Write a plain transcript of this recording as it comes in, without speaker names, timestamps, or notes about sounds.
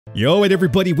Yo, and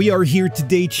everybody, we are here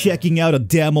today checking out a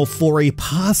demo for a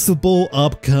possible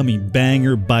upcoming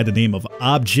banger by the name of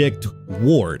Object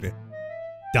Ward.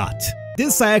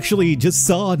 This I actually just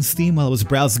saw on Steam while I was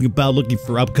browsing about looking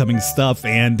for upcoming stuff,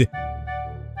 and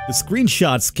the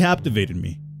screenshots captivated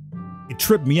me. It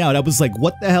tripped me out. I was like,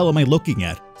 what the hell am I looking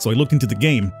at? So I looked into the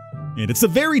game, and it's a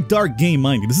very dark game,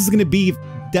 mind you. This is going to be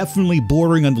definitely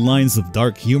bordering on the lines of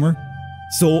dark humor.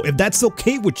 So if that's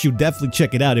okay with you, definitely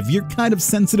check it out. If you're kind of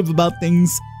sensitive about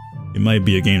things, it might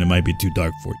be a game that might be too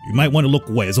dark for you. You might want to look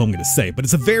away, is all I'm going to say. But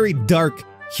it's a very dark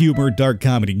humor, dark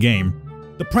comedy game.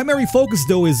 The primary focus,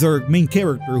 though, is our main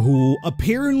character, who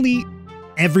apparently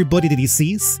everybody that he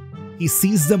sees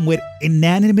them with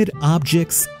inanimate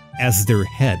objects as their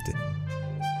head.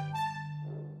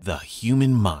 The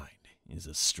human mind is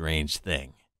a strange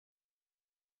thing.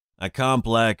 A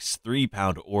complex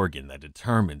 3-pound organ that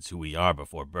determines who we are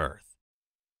before birth.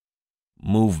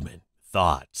 Movement,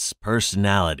 thoughts,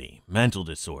 personality, mental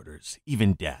disorders,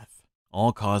 even death,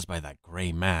 all caused by that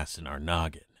gray mass in our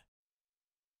noggin.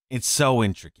 It's so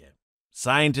intricate.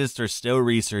 Scientists are still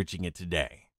researching it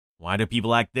today. Why do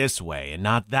people act this way and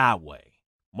not that way?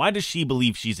 Why does she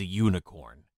believe she's a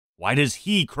unicorn? Why does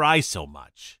he cry so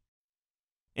much?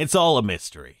 It's all a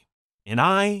mystery. And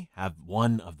I have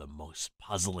one of the most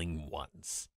puzzling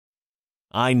ones.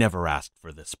 I never asked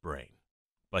for this brain,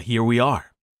 but here we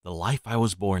are, the life I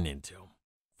was born into,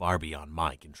 far beyond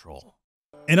my control.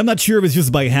 And I'm not sure if it's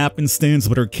just by happenstance,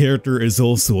 but our character is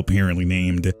also apparently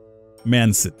named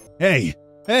Manson. Hey,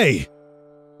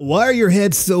 why are your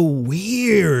heads so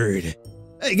weird?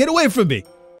 Hey, get away from me!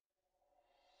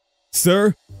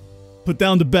 Sir, put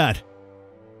down the bat.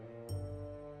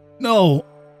 No,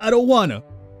 I don't wanna.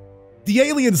 The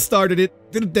aliens started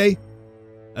it, didn't they?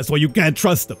 That's why you can't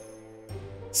trust them.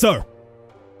 Sir,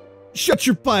 shut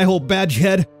your pie-hole, badge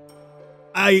head.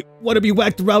 I want to be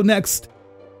whacked around next.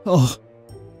 Oh,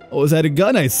 is that a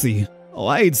gun I see? Oh,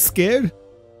 I ain't scared.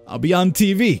 I'll be on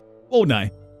TV, won't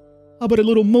I? How about a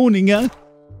little moaning, huh?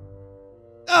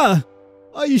 Oh,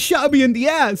 you shot me in the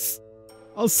ass.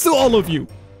 I'll sue all of you.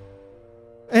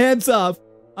 Hands off.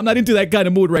 I'm not into that kind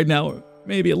of mood right now. Or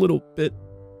maybe a little bit.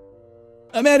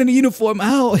 I'm in a uniform.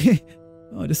 Ow.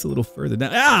 Oh, just a little further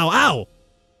down. Ow.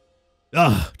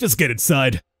 Just get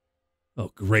inside.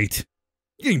 Oh, great.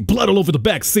 You're getting blood all over the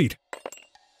back seat.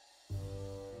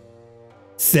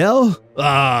 Cell?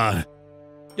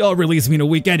 Y'all release me in a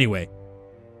week anyway.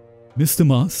 Mr.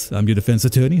 Moss, I'm your defense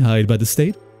attorney hired by the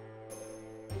state.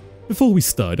 Before we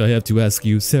start, I have to ask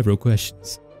you several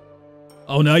questions.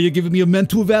 Oh, now you're giving me a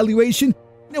mental evaluation?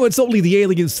 No, it's only the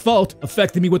alien's fault,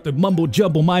 affecting me with the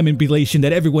mumbo-jumbo mind manipulation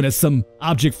that everyone has some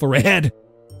object for a head.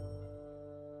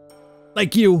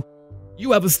 Like you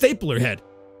have a stapler head.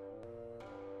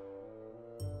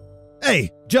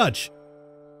 Hey, Judge,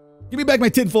 give me back my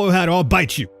tinfoil hat or I'll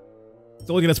bite you. It's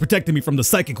the only thing that's protecting me from the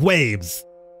psychic waves.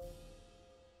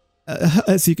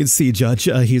 As you can see, Judge,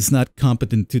 he's not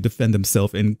competent to defend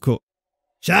himself in court.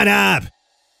 Shut up!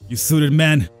 You suited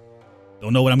men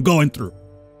don't know what I'm going through.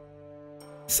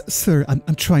 Sir,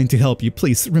 I'm trying to help you.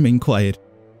 Please remain quiet.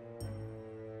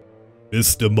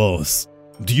 Mr. Moss,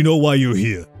 do you know why you're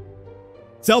here?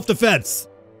 Self-defense.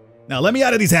 Now let me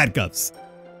out of these handcuffs.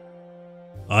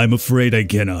 I'm afraid I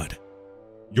cannot.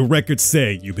 Your records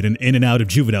say you've been in and out of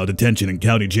juvenile detention and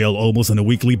county jail almost on a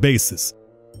weekly basis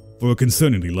for a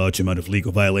concerningly large amount of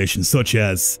legal violations such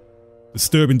as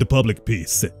disturbing the public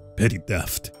peace, petty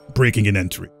theft, breaking and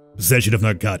entry, possession of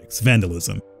narcotics,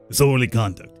 vandalism, disorderly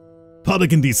conduct,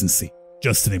 public indecency,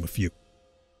 just to name a few.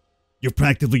 You've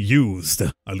practically used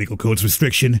our legal code's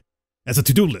restriction as a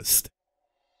to-do list.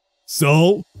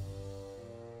 So,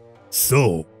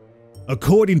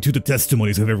 according to the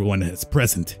testimonies of everyone that's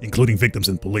present, including victims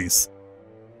and police,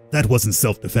 that wasn't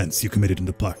self-defense you committed in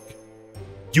the park.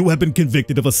 You have been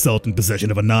convicted of assault and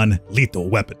possession of a non-lethal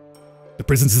weapon. The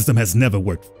prison system has never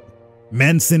worked for you.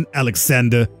 Manson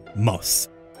Alexander Moss.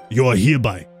 You are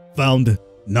hereby found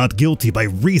not guilty by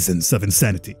reasons of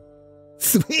insanity.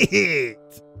 Sweet!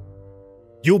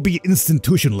 You'll be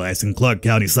institutionalized in Clark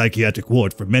County Psychiatric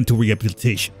Ward for mental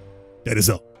rehabilitation. That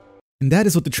is all. And that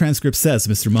is what the transcript says,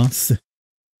 Mr. Moss.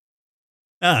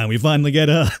 We finally get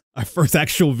our first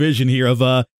actual vision here of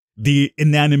the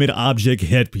inanimate object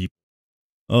head people.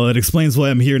 Oh, it explains why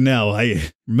I'm here now.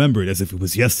 I remember it as if it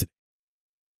was yesterday.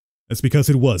 That's because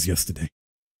it was yesterday.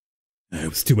 It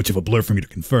was too much of a blur for me to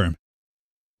confirm.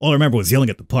 All I remember was yelling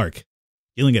at the park,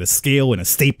 yelling at a scale and a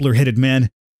stapler-headed man,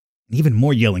 and even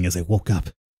more yelling as I woke up.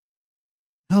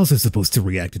 How was I supposed to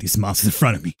react to these monsters in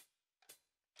front of me?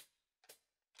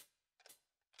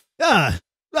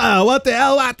 What the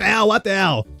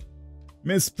hell?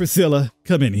 Miss Priscilla,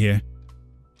 come in here.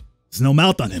 There's no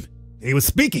mouth on him. He was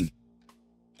speaking.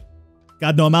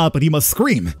 Got no mouth, but he must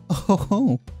scream.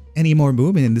 Oh, any more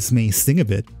movement and this may sting a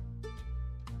bit.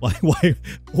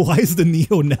 Why is the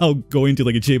Neo now going to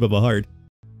like a shape of a heart?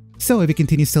 So if he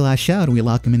continues to lash out, we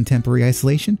lock him in temporary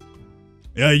isolation?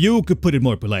 Yeah, you could put it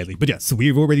more politely, but yes,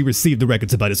 we've already received the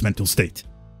records about his mental state.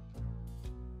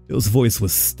 Bill's voice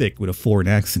was thick with a foreign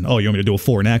accent. Oh, you want me to do a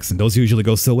foreign accent? Those usually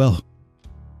go so well.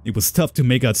 It was tough to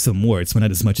make out some words, but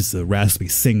not as much as the raspy,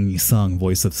 singy song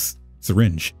voice of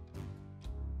Syringe.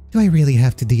 Do I really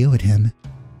have to deal with him?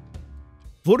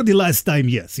 For the last time,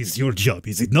 yes, it's your job,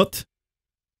 is it not?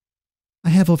 I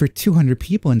have over 200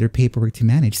 people under paperwork to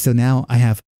manage, so now I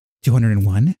have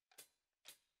 201?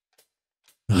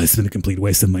 Oh, it's been a complete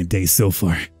waste of my day so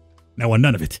far. Now I want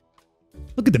none of it.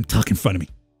 Look at them talk in front of me.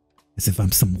 As if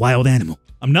I'm some wild animal.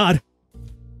 I'm not.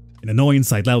 In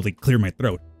annoyance, I loudly clear my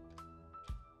throat.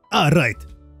 Ah, right.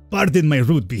 Pardon my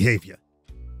rude behavior.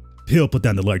 Bill put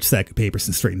down the large stack of papers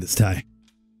and straightened his tie.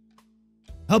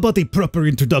 How about a proper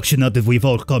introduction now that we've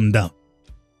all calmed down?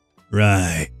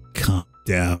 Right, calm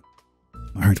down.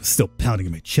 My heart was still pounding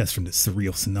in my chest from this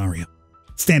surreal scenario.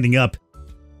 Standing up,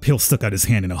 Bill stuck out his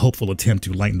hand in a hopeful attempt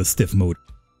to lighten the stiff mood.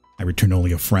 I returned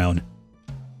only a frown.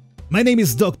 My name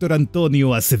is Dr. Antonio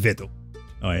Acevedo.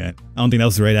 Oh yeah, I don't think that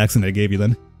was the right accent I gave you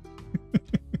then.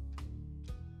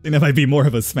 I think that might be more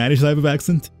of a Spanish type of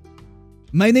accent.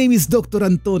 My name is Dr.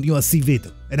 Antonio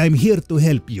Acevedo, and I'm here to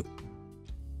help you.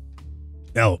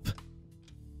 Help.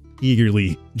 He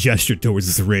eagerly gestured towards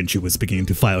the syringe who was beginning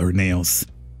to file her nails.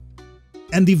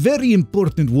 And the very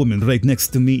important woman right next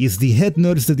to me is the head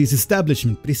nurse of this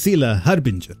establishment, Priscilla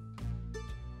Harbinger.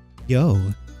 Yo.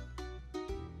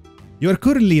 You are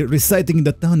currently residing in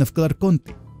the town of Clark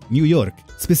County, New York,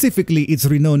 specifically its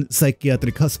renowned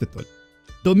psychiatric hospital.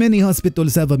 Though many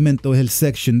hospitals have a mental health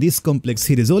section, this complex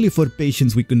here is only for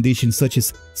patients with conditions such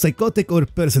as psychotic or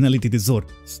personality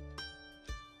disorders.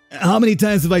 How many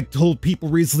times have I told people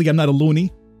recently I'm not a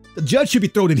loony? The judge should be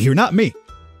thrown in here, not me.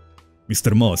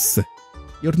 Mr. Moss,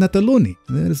 you're not a loony.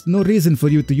 There's no reason for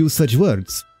you to use such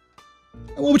words.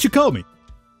 What would you call me?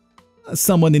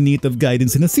 Someone in need of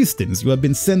guidance and assistance. You have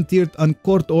been sent here on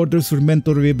court orders for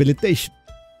mental rehabilitation.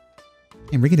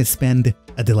 And we're gonna spend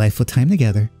a delightful time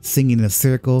together, singing in a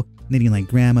circle, knitting like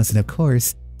grandmas, and of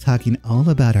course, talking all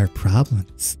about our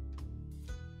problems.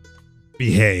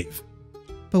 Behave.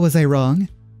 But was I wrong?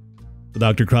 The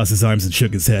doctor crossed his arms and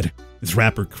shook his head, his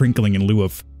wrapper crinkling in lieu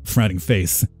of a frowning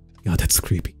face. God, that's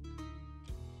creepy.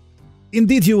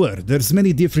 Indeed you were. There's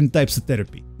many different types of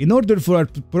therapy. In order for our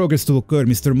progress to occur,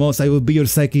 Mr. Moss, I will be your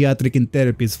psychiatric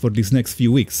therapist for these next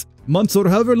few weeks, months, or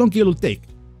however long it'll take.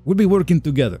 We'll be working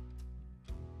together.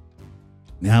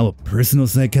 Now a personal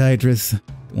psychiatrist,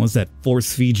 the ones that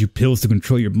force feed you pills to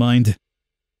control your mind.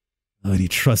 Oh, any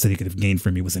trust that he could have gained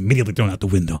from me was immediately thrown out the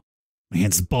window. My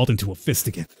hands balled into a fist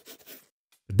again.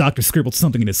 The doctor scribbled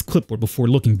something in his clipboard before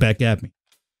looking back at me.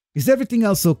 Is everything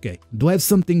else okay? Do I have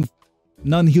something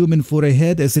non-human for a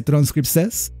head, as the transcript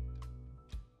says?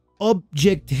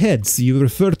 Object heads, you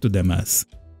refer to them as.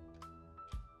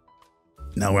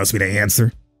 Now wants me to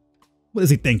answer? What is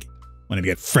he thinking? Wanted to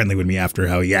get friendly with me after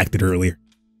how he acted earlier.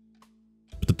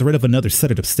 But the threat of another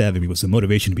sedative stabbing me was a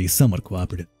motivation to be somewhat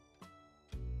cooperative.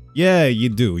 Yeah, you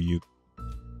do, you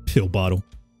pill bottle.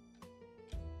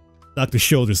 Doctor's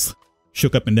shoulders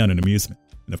shook up and down in amusement.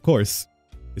 And of course,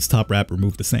 his top wrap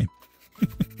removed the same.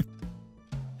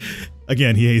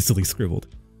 Again, he hastily scribbled.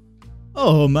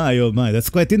 Oh my, that's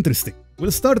quite interesting.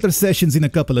 We'll start our sessions in a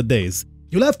couple of days.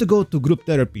 You'll have to go to group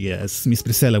therapy, as Miss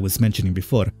Priscilla was mentioning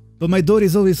before, but my door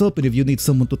is always open if you need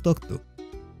someone to talk to.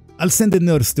 I'll send a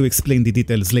nurse to explain the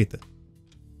details later.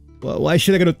 Well, why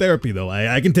should I go to therapy though?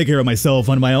 I can take care of myself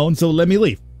on my own, so let me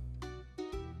leave.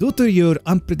 Due to your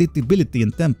unpredictability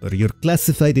and temper, you're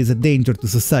classified as a danger to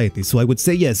society, so I would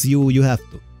say yes, you have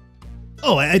to.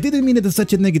 Oh, I didn't mean it in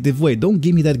such a negative way. Don't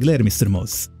give me that glare, Mr.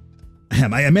 Moss.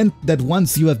 I meant that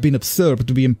once you have been observed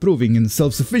to be improving and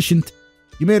self-sufficient,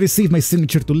 you may receive my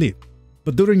signature to leave.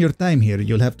 But during your time here,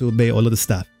 you'll have to obey all of the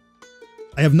staff.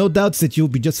 I have no doubts that you'll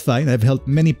be just fine. I've helped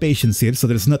many patients here, so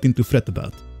there's nothing to fret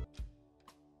about.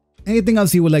 Anything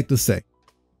else you would like to say?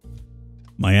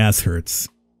 My ass hurts.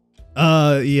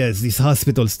 Yes, this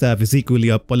hospital staff is equally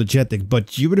apologetic,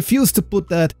 but you refused to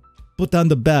put on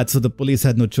the bat, so the police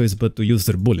had no choice but to use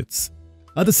their bullets.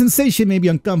 The sensation may be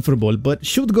uncomfortable, but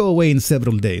should go away in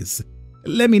several days.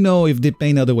 Let me know if the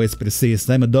pain otherwise persists.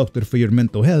 I'm a doctor for your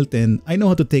mental health, and I know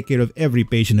how to take care of every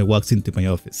patient who walks into my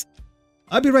office.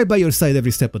 I'll be right by your side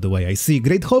every step of the way. I see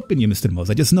great hope in you, Mr. Moss.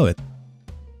 I just know it.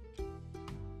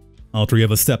 All three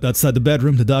of us stepped outside the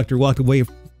bedroom. The doctor walked away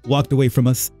walked away from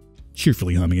us,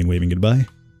 cheerfully humming and waving goodbye.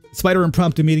 Despite our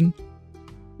impromptu meeting,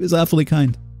 he was awfully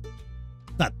kind.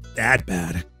 Not that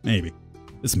bad. Maybe.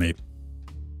 Just maybe.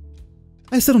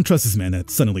 I still don't trust this man that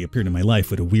suddenly appeared in my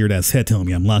life with a weird-ass head telling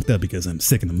me I'm locked up because I'm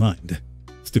sick in the mind.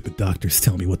 Stupid doctors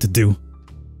tell me what to do.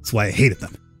 That's why I hated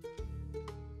them.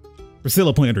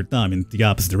 Priscilla pointed her thumb in the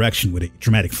opposite direction with a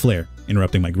dramatic flare,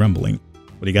 interrupting my grumbling.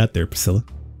 What do you got there, Priscilla?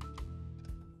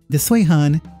 This way,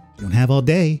 hon. You don't have all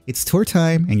day. It's tour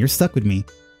time, and you're stuck with me.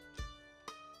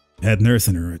 Head nurse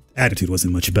and her attitude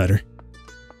wasn't much better.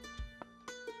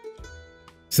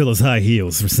 Priscilla's high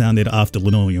heels resounded off the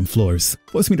linoleum floors,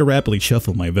 forcing me to rapidly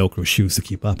shuffle my Velcro shoes to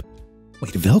keep up.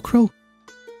 Wait, Velcro?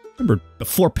 Remember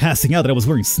before passing out that I was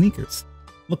wearing sneakers.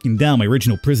 Looking down, my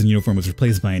original prison uniform was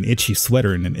replaced by an itchy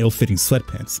sweater and an ill-fitting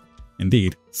sweatpants.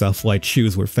 Indeed, soft white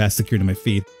shoes were fast secured to my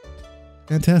feet.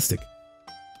 Fantastic.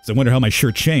 So I wonder how my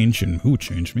shirt changed and who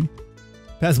changed me.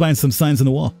 Passed by some signs on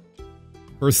the wall.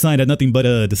 First sign had nothing but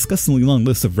a disgustingly long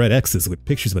list of red X's with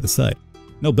pictures by the side.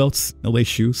 No belts, no lace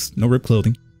shoes, no ripped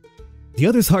clothing. The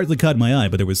others hardly caught my eye,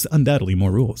 but there was undoubtedly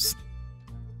more rules.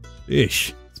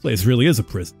 Ish, this place really is a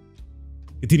prison.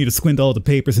 Continued to squint all the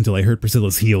papers until I heard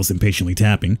Priscilla's heels impatiently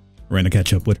tapping. Ran to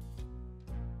catch up with her.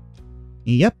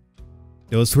 Yep.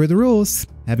 Those were the rules.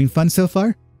 Having fun so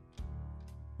far?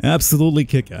 Absolutely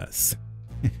kick-ass.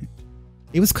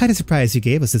 It was quite a surprise you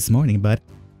gave us this morning, but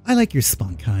I like your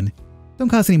spunk, hon. Don't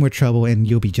cause any more trouble and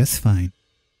you'll be just fine.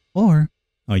 Or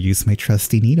I'll use my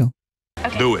trusty needle.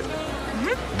 Okay. Do it.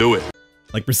 Do it.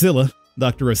 Like Priscilla,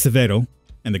 Dr. Acevedo,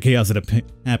 and the chaos that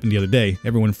happened the other day,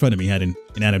 everyone in front of me had an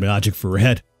inanimate object for a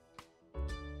head.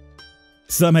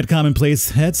 Some had commonplace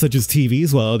heads such as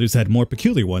TVs, while others had more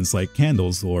peculiar ones like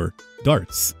candles or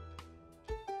darts.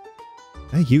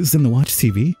 Did I use them to watch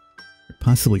TV? Or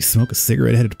possibly smoke a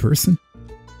cigarette-headed person?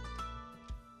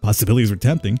 Possibilities were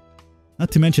tempting.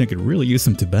 Not to mention I could really use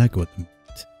some tobacco at the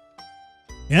moment.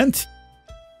 And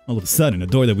all of a sudden, a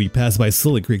door that we passed by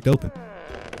slowly creaked open.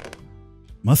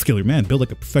 Muscular man built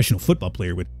like a professional football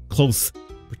player with clothes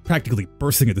practically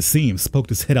bursting at the seams, poked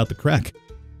his head out the crack.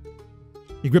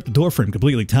 He gripped the doorframe,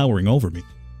 completely towering over me.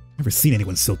 Never seen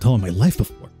anyone so tall in my life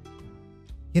before.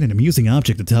 He had an amusing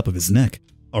object at the top of his neck,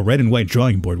 a red and white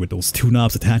drawing board with those two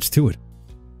knobs attached to it.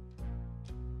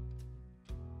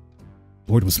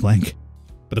 The board was blank,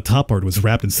 but the top part was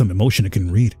wrapped in some emotion I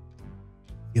couldn't read.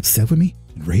 He upset with me?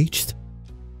 Enraged?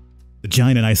 The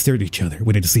giant and I stared at each other,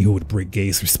 waiting to see who would break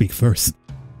gaze or speak first.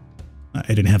 I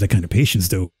didn't have that kind of patience,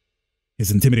 though.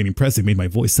 His intimidating presence made my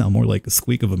voice sound more like the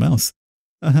squeak of a mouse.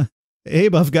 Hey,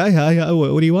 buff guy, hi,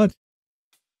 what do you want?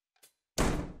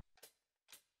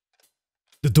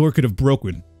 The door could have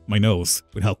broken my nose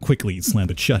with how quickly he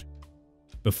slammed it shut.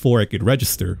 Before I could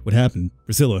register what happened,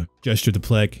 Priscilla gestured the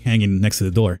plaque hanging next to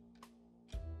the door.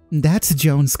 That's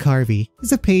Jones Carvey.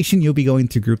 He's a patient you'll be going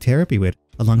through group therapy with,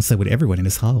 alongside with everyone in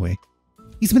this hallway.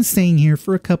 He's been staying here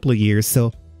for a couple of years,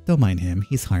 so don't mind him,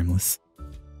 he's harmless.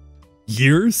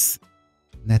 Years?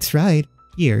 That's right,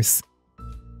 years.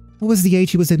 What was the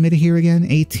age he was admitted here again?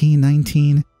 18,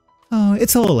 19? Oh,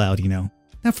 it's all allowed, you know.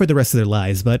 Not for the rest of their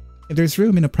lives, but if there's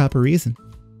room and a proper reason.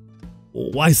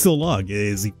 Why so long?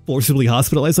 Is he forcibly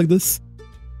hospitalized like this?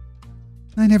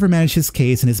 I never managed his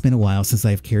case and it's been a while since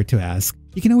I've cared to ask.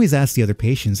 You can always ask the other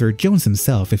patients or Jones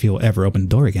himself if he'll ever open the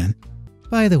door again.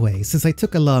 By the way, since I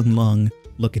took a long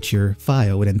look at your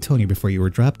file with Antonio before you were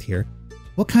dropped here,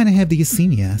 what kind of head do you see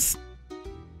me as?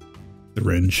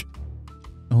 Syringe.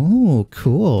 Oh,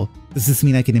 cool. Does this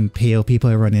mean I can impale people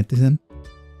I run into them?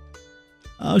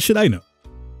 How should I know?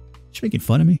 She's making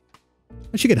fun of me.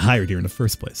 I should get hired here in the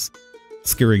first place.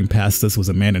 Scurrying past us was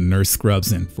a man in nurse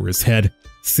scrubs and, for his head,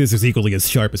 scissors equally as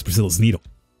sharp as Priscilla's needle.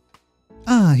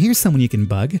 Ah, here's someone you can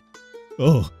bug.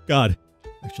 Oh, God.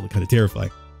 Actually kind of terrifying.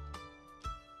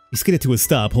 He skidded to a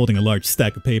stop, holding a large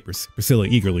stack of papers. Priscilla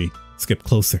eagerly skipped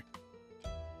closer.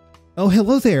 Oh,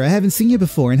 hello there. I haven't seen you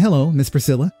before, and hello, Miss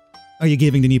Priscilla. Are you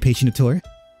giving the new patient a tour?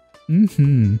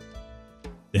 Mm-hmm.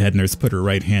 The head nurse put her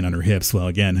right hand on her hips while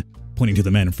again pointing to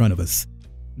the man in front of us.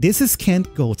 This is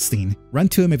Kent Goldstein. Run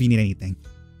to him if you need anything.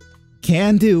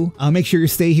 Can do. I'll make sure your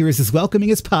stay here is as welcoming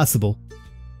as possible.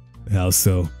 How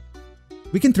so?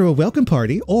 We can throw a welcome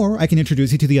party, or I can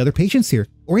introduce you to the other patients here,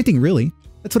 or anything really.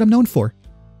 That's what I'm known for.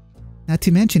 Not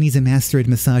to mention he's a master at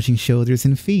massaging shoulders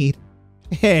and feet.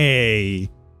 Hey!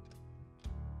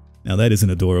 Now that is an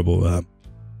adorable,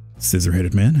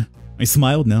 scissor-headed man. I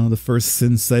smiled now, the first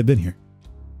since I've been here.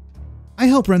 I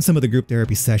help run some of the group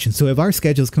therapy sessions, so if our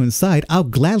schedules coincide, I'll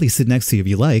gladly sit next to you if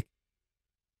you like.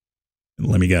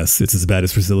 Let me guess, it's as bad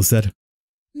as Priscilla said?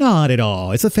 Not at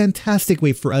all. It's a fantastic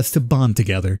way for us to bond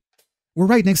together. We're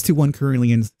right next to one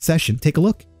currently in session. Take a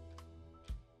look.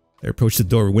 I approached the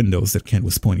door windows that Kent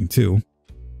was pointing to.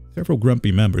 Several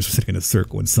grumpy members were sitting in a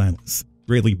circle in silence,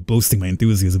 greatly boasting my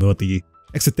enthusiasm about the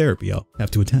exit therapy I'll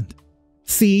have to attend.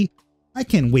 See? I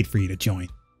can't wait for you to join.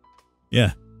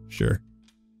 Yeah, sure.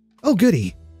 Oh,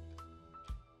 goody.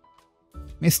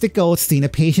 Mr. Goldstein, a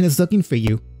patient is looking for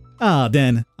you. Ah,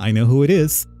 then, I know who it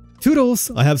is.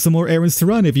 Toodles, I have some more errands to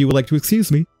run if you would like to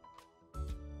excuse me.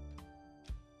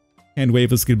 And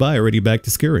wave us goodbye, already back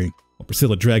to scurrying, while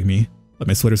Priscilla dragged me by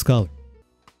my sweater's collar.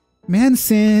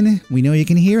 Manson, we know you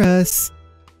can hear us.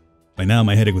 By now,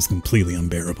 my headache was completely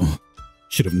unbearable.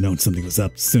 Should have known something was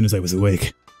up as soon as I was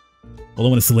awake. All I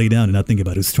want is to lay down and not think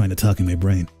about who's trying to talk in my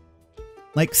brain.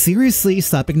 Like, seriously,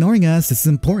 stop ignoring us. This is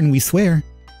important, we swear.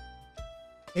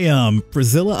 Hey,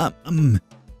 Priscilla, I'm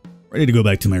ready to go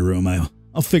back to my room.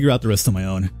 I'll figure out the rest on my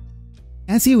own.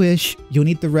 As you wish. You'll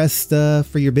need the rest,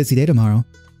 for your busy day tomorrow.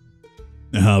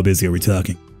 How busy are we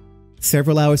talking?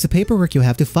 Several hours of paperwork you'll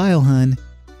have to file, hun.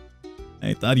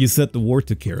 I thought you said the ward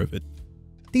took care of it.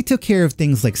 They took care of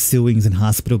things like suings and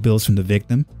hospital bills from the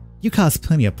victim. You caused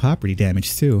plenty of property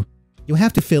damage, too. You'll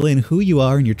have to fill in who you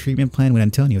are and your treatment plan with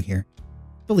Antonio here.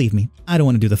 Believe me, I don't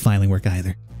want to do the filing work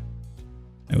either.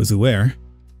 I was aware.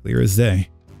 Clear as day.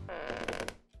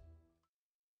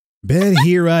 Bed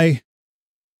here, I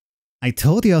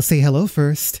told you I'll say hello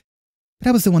first. But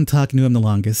I was the one talking to him the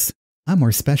longest. I'm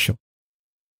more special.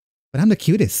 But I'm the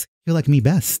cutest. You like me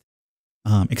best.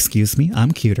 Excuse me,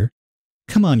 I'm cuter.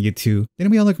 Come on, you two.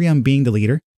 Didn't we all agree on being the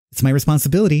leader? It's my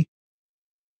responsibility.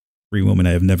 3 women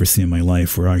I have never seen in my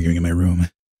life were arguing in my room.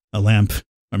 A lamp,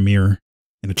 a mirror,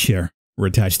 and a chair were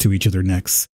attached to each of their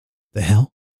necks. The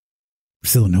hell?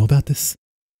 Priscilla know about this?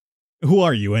 Who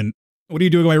are you, and what are you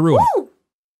doing in my room? Woo!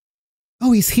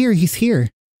 Oh, he's here, he's here.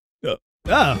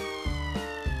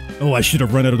 Oh, I should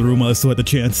have run out of the room while I still had the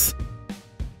chance.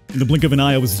 In the blink of an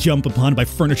eye, I was jumped upon by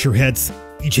furniture heads,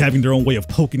 each having their own way of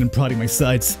poking and prodding my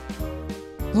sides.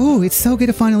 Oh, it's so good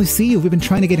to finally see you. We've been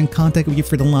trying to get in contact with you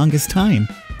for the longest time.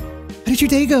 How did your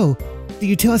day go? Did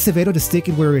you tell Acevedo to stick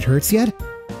it where it hurts yet?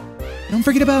 Don't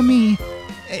forget about me.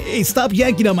 Hey, stop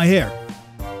yanking on my hair.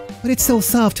 But it's so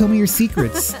soft. Tell me your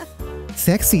secrets.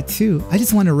 Sexy, too. I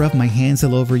just want to rub my hands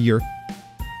all over your...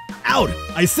 Out!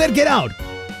 I said get out!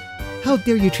 How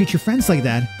dare you treat your friends like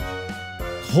that?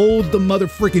 Hold the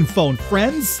mother-freaking phone.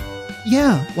 Friends?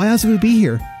 Yeah, why else would we be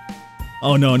here?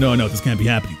 Oh, no, this can't be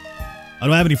happening. I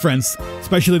don't have any friends,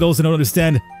 especially those that don't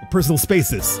understand what personal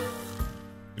space is.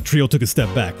 The trio took a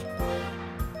step back.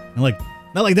 Not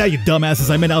like that, you dumbasses.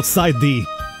 I meant outside the...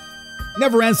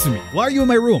 Never answer me. Why are you in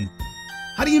my room?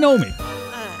 How do you know me?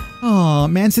 Aw,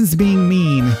 Manson's being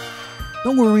mean.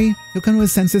 Don't worry, he'll come to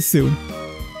his senses soon.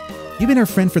 You've been our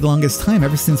friend for the longest time,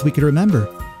 ever since we could remember.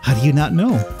 How do you not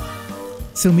know?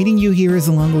 So meeting you here is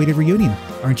a long-awaited reunion.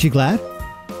 Aren't you glad?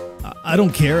 I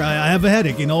don't care. I have a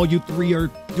headache, and all you three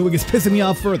are doing is pissing me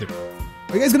off further.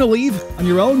 Are you guys gonna leave on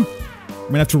your own? I'm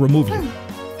gonna have to remove you.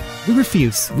 We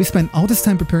refuse. We spent all this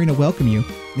time preparing to welcome you.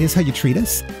 This is how you treat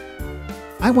us?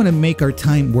 I want to make our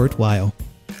time worthwhile.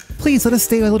 Please let us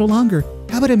stay a little longer.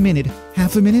 How about a minute?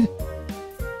 Half a minute?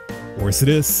 Of course it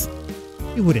is.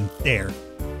 You wouldn't dare.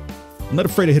 I'm not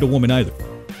afraid to hit a woman either.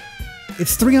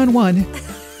 It's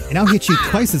 3-on-1, and I'll hit you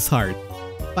twice as hard.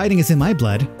 Fighting is in my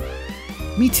blood.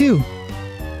 Me too.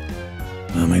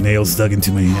 My nails dug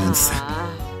into my hands.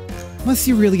 Must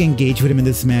you really engage with him in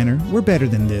this manner? We're better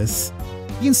than this.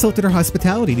 He insulted our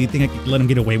hospitality. Do you think I could let him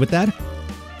get away with that?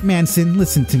 Manson,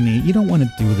 listen to me. You don't want to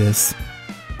do this.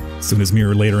 As soon as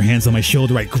Mira laid her hands on my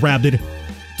shoulder, I grabbed it,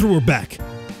 threw her back.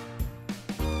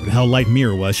 But how light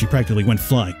Mira was, she practically went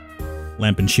flying.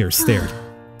 Lamp and chair stared.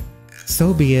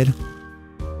 So be it.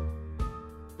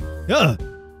 My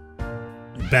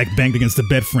back banged against the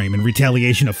bed frame in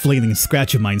retaliation. A flailing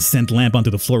scratch of mine sent Lamp onto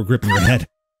the floor, gripping her head.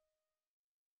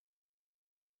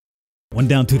 1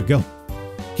 down, 2 to go.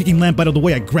 Kicking Lamp out of the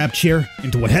way, I grabbed chair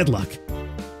into a headlock.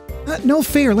 No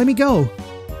fair, let me go.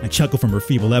 I chuckled from her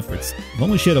feeble efforts. If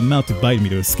only she had a mouth to bite me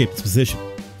to escape this position.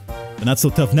 But not so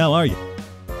tough now, are you?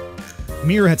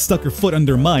 Mira had stuck her foot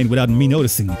under mine without me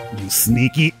noticing. You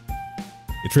sneaky.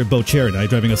 It tripped both Chair and I,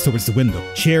 driving us towards the window.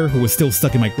 Chair, who was still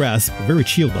stuck in my grasp, but very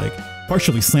shield-like,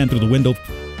 partially slammed through the window,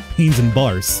 panes and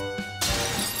bars.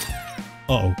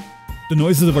 Uh-oh. The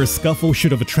noises of our scuffle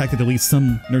should have attracted at least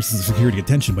some nurses of security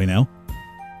attention by now.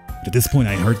 But at this point,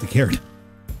 I hardly cared.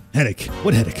 Headache.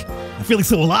 What headache? I'm feeling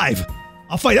so alive.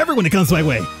 I'll fight everyone that comes my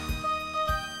way.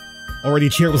 Already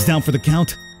Chair was down for the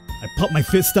count. I pumped my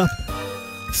fist up.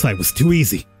 This fight was too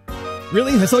easy.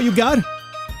 Really? That's all you got?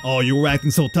 Oh, you were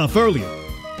acting so tough earlier.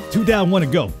 2 down, 1 to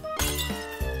go.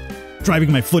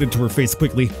 Driving my foot into her face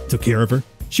quickly, took care of her.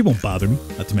 She won't bother me,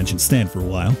 not to mention stand for a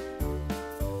while.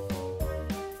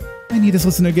 I knew this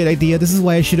wasn't a good idea. This is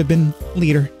why I should have been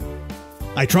leader.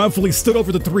 I triumphantly stood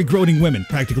over the 3 groaning women,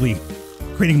 practically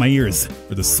craning my ears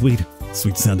for the sweet,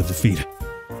 sweet sound of defeat.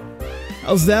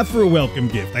 How's that for a welcome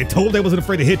gift? I told I wasn't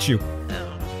afraid to hit you.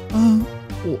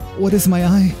 What is my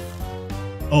eye?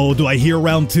 Oh, do I hear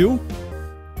round 2?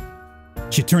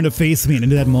 She turned to face me, and in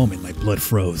that moment, my blood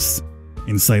froze.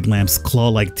 Inside Lamp's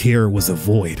claw-like tear was a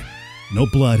void. No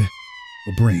blood,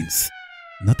 no brains.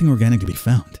 Nothing organic to be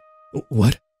found.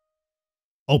 What?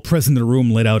 All present in the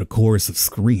room let out a chorus of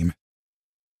scream.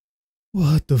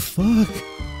 What the fuck?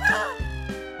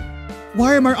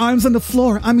 Why are my arms on the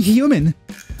floor? I'm human!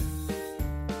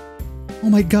 Oh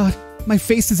my god, my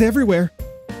face is everywhere.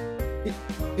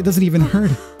 It doesn't even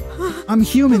hurt. I'm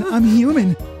human, I'm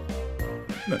human.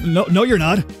 No, you're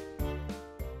not.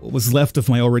 What was left of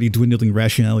my already dwindling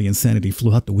rationality and sanity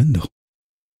flew out the window.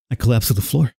 I collapsed to the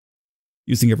floor,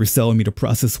 using every cell in me to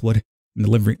process what in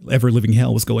the ever-living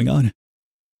hell was going on.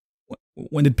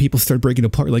 When did people start breaking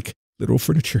apart like literal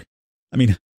furniture? I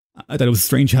mean, I thought it was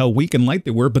strange how weak and light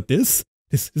they were, but this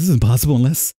is impossible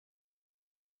unless...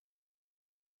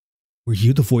 Were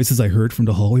you the voices I heard from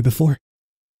the hallway before?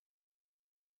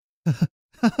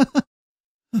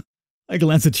 I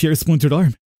glanced at Cher's splintered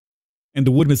arm, and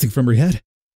the wood missing from her head,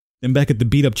 then back at the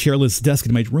beat-up chairless desk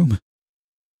in my room.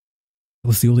 That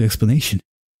was the only explanation.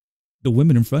 The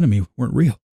women in front of me weren't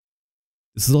real.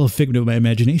 This is all a figment of my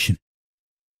imagination.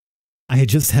 I had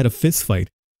just had a fist fight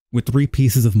with 3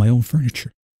 pieces of my own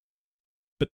furniture.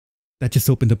 But that just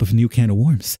opened up a new can of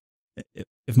worms.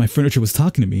 If my furniture was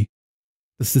talking to me,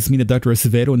 does this mean that Dr.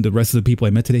 Acevedo and the rest of the people I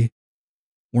met today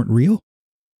weren't real?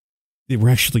 They were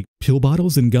actually pill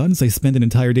bottles and guns I spent an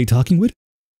entire day talking with?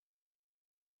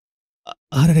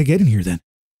 How did I get in here then?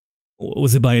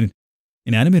 Was it by an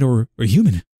inanimate or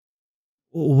human?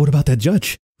 What about that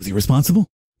judge? Was he responsible?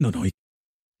 No, he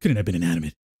couldn't have been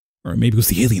inanimate. Or maybe it was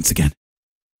the aliens again.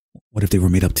 What if they were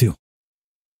made up too?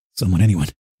 Someone, anyone.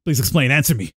 Please explain,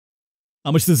 answer me.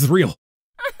 How much this is real?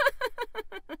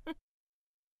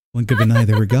 Blink of an eye,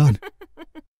 they were gone.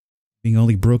 Being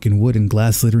only broken wood and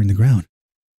glass littering the ground.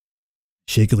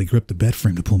 Shakily gripped the bed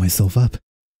frame to pull myself up.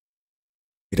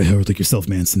 Get a hell like yourself,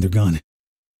 Manson, they're gone.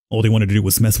 All they wanted to do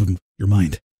was mess with your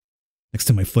mind. Next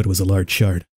to my foot was a large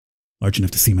shard, large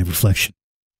enough to see my reflection.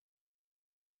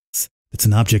 It's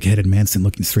an object-headed Manson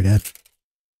looking straight at me.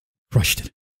 Crushed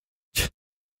it.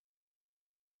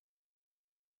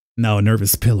 Now a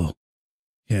nervous pillow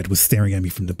head was staring at me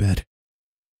from the bed.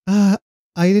 I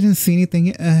didn't see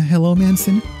anything. Hello,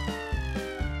 Manson?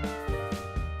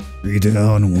 3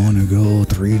 down, 1 to go,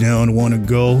 3 down, 1 to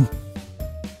go.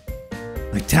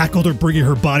 I tackled her, bringing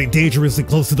her body dangerously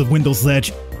close to the window's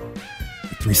ledge.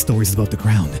 3 stories above the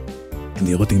ground, and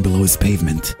the only thing below is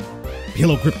pavement.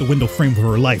 Pillow gripped the window frame for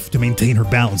her life to maintain her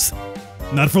balance.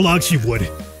 Not for long she would.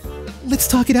 Let's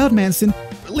talk it out, Manson.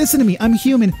 Listen to me, I'm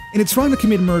human, and it's wrong to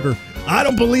commit murder. I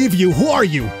don't believe you. Who are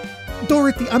you?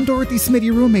 Dorothy, I'm Dorothy Smitty,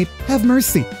 your roommate. Have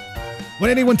mercy. Why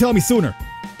didn't anyone tell me sooner?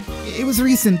 It was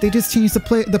recent. They just changed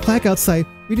the plaque outside.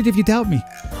 Read it if you doubt me.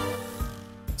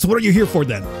 So what are you here for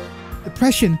then?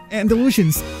 Depression and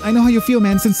delusions. I know how you feel,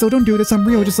 Manson, so don't do this. I'm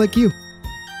real, just like you.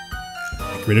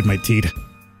 I gritted my teeth.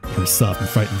 Her soft and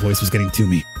frightened voice was getting to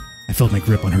me. I felt my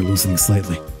grip on her loosening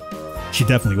slightly. She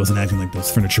definitely wasn't acting like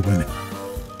those furniture women.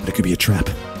 But it could be a trap.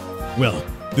 Well,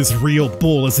 this real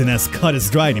bull isn't as cut as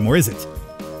dry anymore, is it?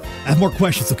 I have more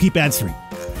questions, so keep answering.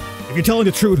 If you're telling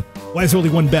the truth, why is there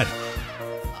only 1 bed?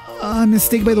 A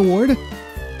mistake by the ward?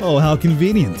 Oh, how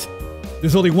convenient.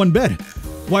 There's only 1 bed.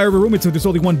 Why are we roommates if there's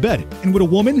only 1 bed? And with a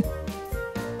woman?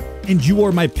 And you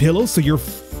are my pillow, so you're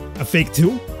a fake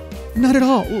too? Not at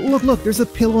all. Look, there's a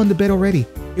pillow on the bed already.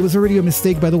 It was already a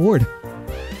mistake by the ward.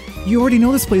 You already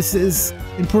know this place is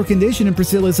in poor condition and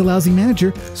Priscilla is a lousy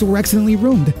manager, so we're accidentally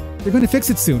roomed. They're going to fix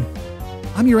it soon.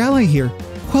 I'm your ally here.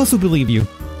 Who else will believe you?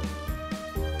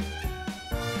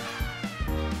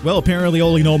 Well, apparently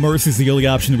only no mercy is the only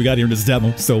option we got here in this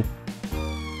demo, so...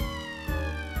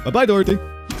 Bye-bye, Dorothy.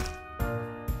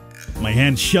 My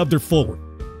hand shoved her forward.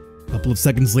 A couple of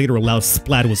seconds later, a loud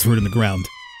splat was heard in the ground.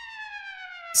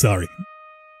 Sorry.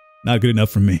 Not good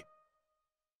enough for me.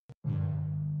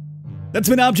 That's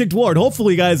been Object Ward.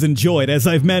 Hopefully you guys enjoyed. As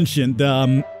I've mentioned,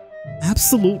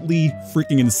 absolutely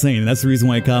freaking insane. And that's the reason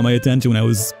why it caught my attention when I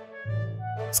was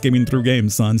skimming through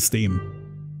games on Steam.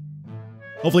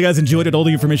 Hopefully you guys enjoyed it. All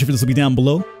the information for this will be down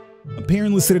below.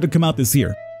 Apparently slated to come out this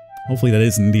year. Hopefully that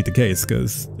is indeed the case,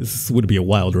 because this would be a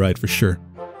wild ride for sure.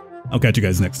 I'll catch you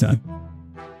guys next time.